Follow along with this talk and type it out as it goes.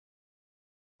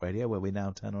talkRADIO, where we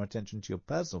now turn our attention to your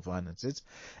personal finances.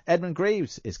 Edmund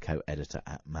Greaves is co-editor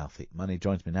at Mouthy Money.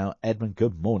 Joins me now. Edmund,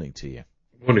 good morning to you.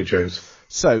 Morning, James.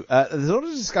 So there's a lot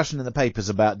of discussion in the papers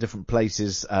about different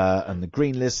places and the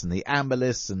green list and the amber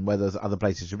list and whether other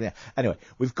places should be there. Anyway,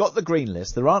 we've got the green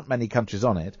list. There aren't many countries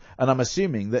on it, and I'm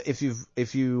assuming that if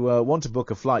you want to book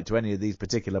a flight to any of these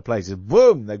particular places,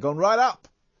 boom, they've gone right up.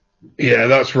 Yeah,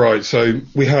 that's right. So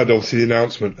we had obviously the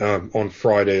announcement on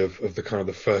Friday of the kind of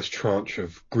the first tranche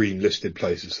of green listed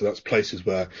places. So that's places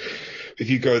where if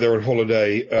you go there on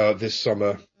holiday this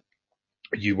summer,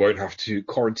 you won't have to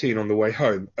quarantine on the way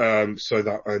home.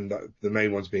 The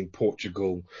main ones being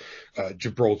Portugal,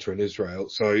 Gibraltar, and Israel.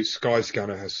 So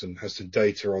Skyscanner has some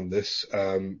data on this,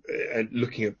 and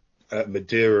looking at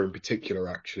Madeira in particular,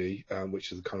 actually,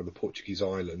 which is kind of the Portuguese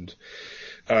island.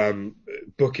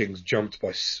 Bookings jumped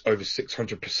by over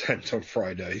 600% on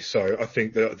Friday. So I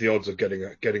think that the odds of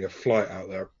getting a flight out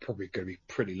there are probably going to be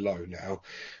pretty low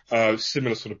now.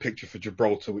 Similar sort of picture for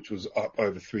Gibraltar, which was up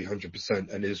over 300%,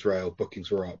 and Israel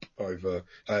bookings were up over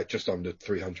just under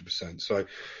 300%. So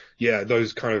yeah,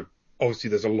 those kind of, obviously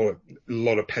there's a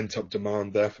lot of pent up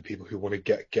demand there for people who want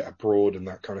to get abroad and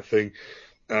that kind of thing.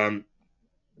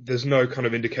 There's no kind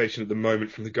of indication at the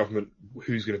moment from the government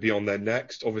who's going to be on there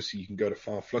next. Obviously, you can go to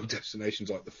far-flung destinations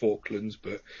like the Falklands,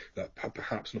 but that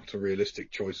perhaps not a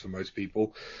realistic choice for most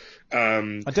people.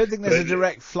 I don't think there's a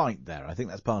direct flight there. I think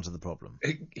that's part of the problem.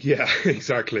 Yeah,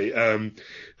 exactly.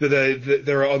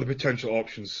 There are other potential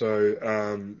options.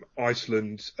 So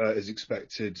Iceland is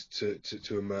expected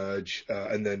to emerge,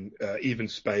 and then even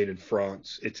Spain and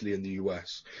France, Italy and the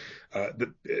US.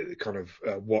 The kind of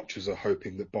watchers are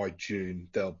hoping that by June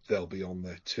they'll be on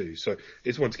there too. So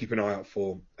it's one to keep an eye out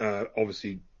for.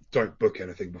 Obviously, don't book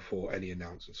anything before any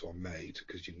announcements are made,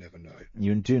 because you never know.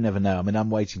 You do never know. I mean, I'm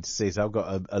waiting to see. So I've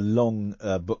got a long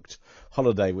booked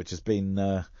holiday which has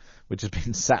been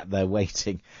sat there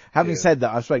waiting. Having said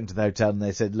that, I've spoken to the hotel and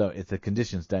they said, look, if the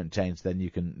conditions don't change, then you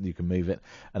can move it.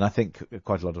 And I think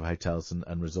quite a lot of hotels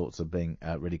and resorts are being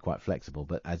really quite flexible.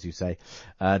 But as you say,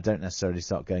 don't necessarily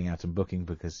start going out and booking,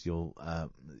 because you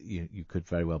could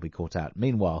very well be caught out.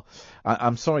 Meanwhile,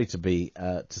 I'm sorry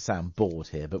to sound bored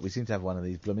here, but we seem to have one of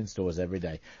these blooming stores every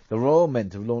day. The Royal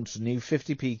Mint have launched a new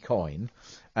 50p coin,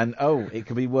 and it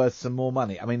could be worth some more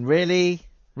money. I mean, really?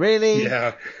 Really?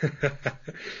 Yeah.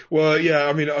 Well, yeah.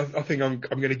 I mean, I think I'm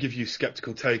going to give you a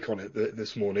sceptical take on it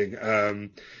this morning.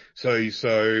 So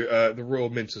the Royal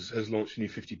Mint has launched a new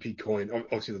 50p coin.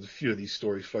 Obviously, there's a few of these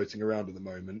stories floating around at the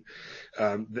moment.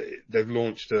 They've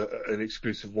launched an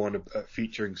exclusive one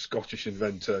featuring Scottish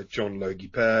inventor John Logie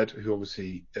Baird, who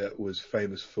obviously was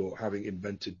famous for having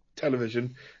invented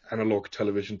television, analog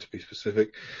television to be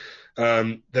specific.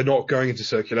 They're not going into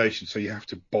circulation, so you have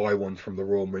to buy one from the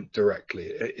Royal Mint directly.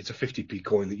 It's a 50p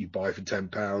coin that you buy for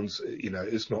 £10. You know,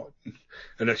 it's not,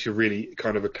 unless you're really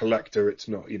kind of a collector, it's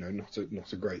not,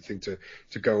 not a great thing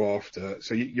to go after.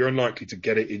 So you're unlikely to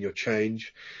get it in your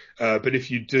change. But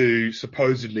if you do,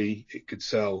 supposedly it could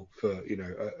sell for,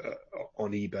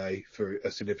 on eBay for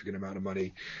a significant amount of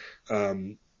money.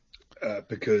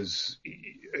 Because,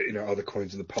 other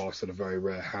coins in the past that are very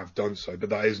rare have done so, but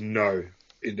that is no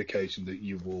indication that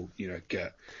you will,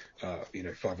 get,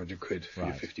 500 quid for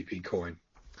your 50p coin.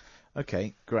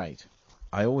 Okay, great.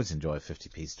 I always enjoy a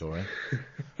 50p story.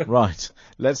 Right,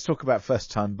 let's talk about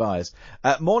first-time buyers.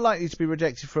 More likely to be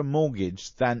rejected for a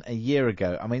mortgage than a year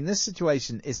ago. I mean, this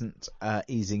situation isn't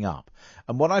easing up.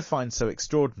 And what I find so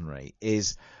extraordinary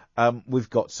is we've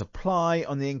got supply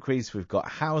on the increase. We've got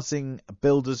housing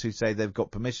builders who say they've got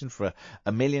permission for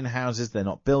a million houses. They're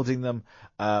not building them.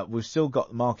 We've still got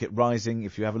the market rising.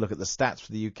 If you have a look at the stats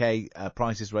for the UK,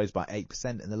 prices rose by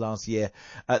 8% in the last year.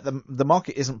 The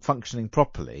market isn't functioning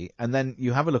properly. And then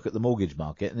you have a look at the mortgage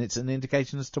market, and it's an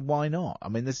indication as to why not. I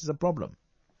mean, this is a problem.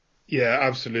 Yeah,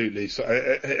 absolutely. So,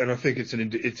 and I think it's an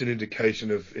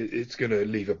indication of it's going to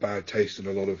leave a bad taste in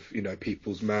a lot of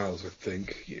people's mouths. I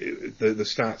think the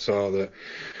stats are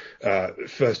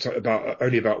that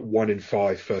only about 1 in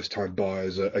 5 first-time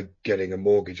buyers are getting a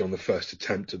mortgage on the first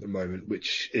attempt at the moment,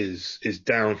 which is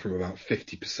down from about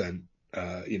 50%,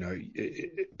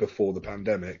 before the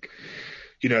pandemic.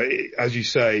 As you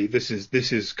say, this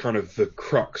is kind of the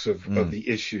crux of the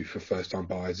issue for first-time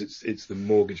buyers. It's the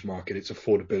mortgage market, it's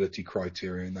affordability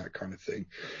criteria and that kind of thing.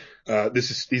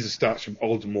 These are stats from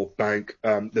Aldermore Bank.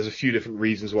 There's a few different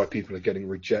reasons why people are getting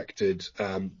rejected.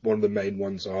 One of the main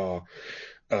ones are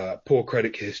poor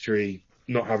credit history,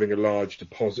 not having a large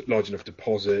enough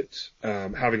deposit,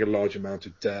 having a large amount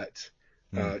of debt.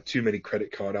 Too many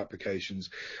credit card applications.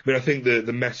 I mean, I think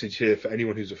the message here for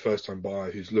anyone who's a first-time buyer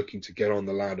who's looking to get on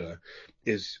the ladder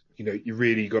is, you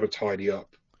really got to tidy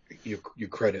up. your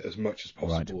credit as much as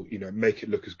possible. Right. You know, make it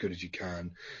look as good as you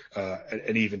can,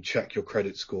 and even check your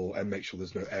credit score and make sure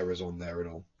there's no errors on there at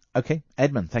all. Okay,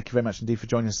 Edmund, thank you very much indeed for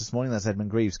joining us this morning. That's Edmund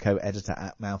Greaves, co-editor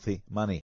at Mouthy Money.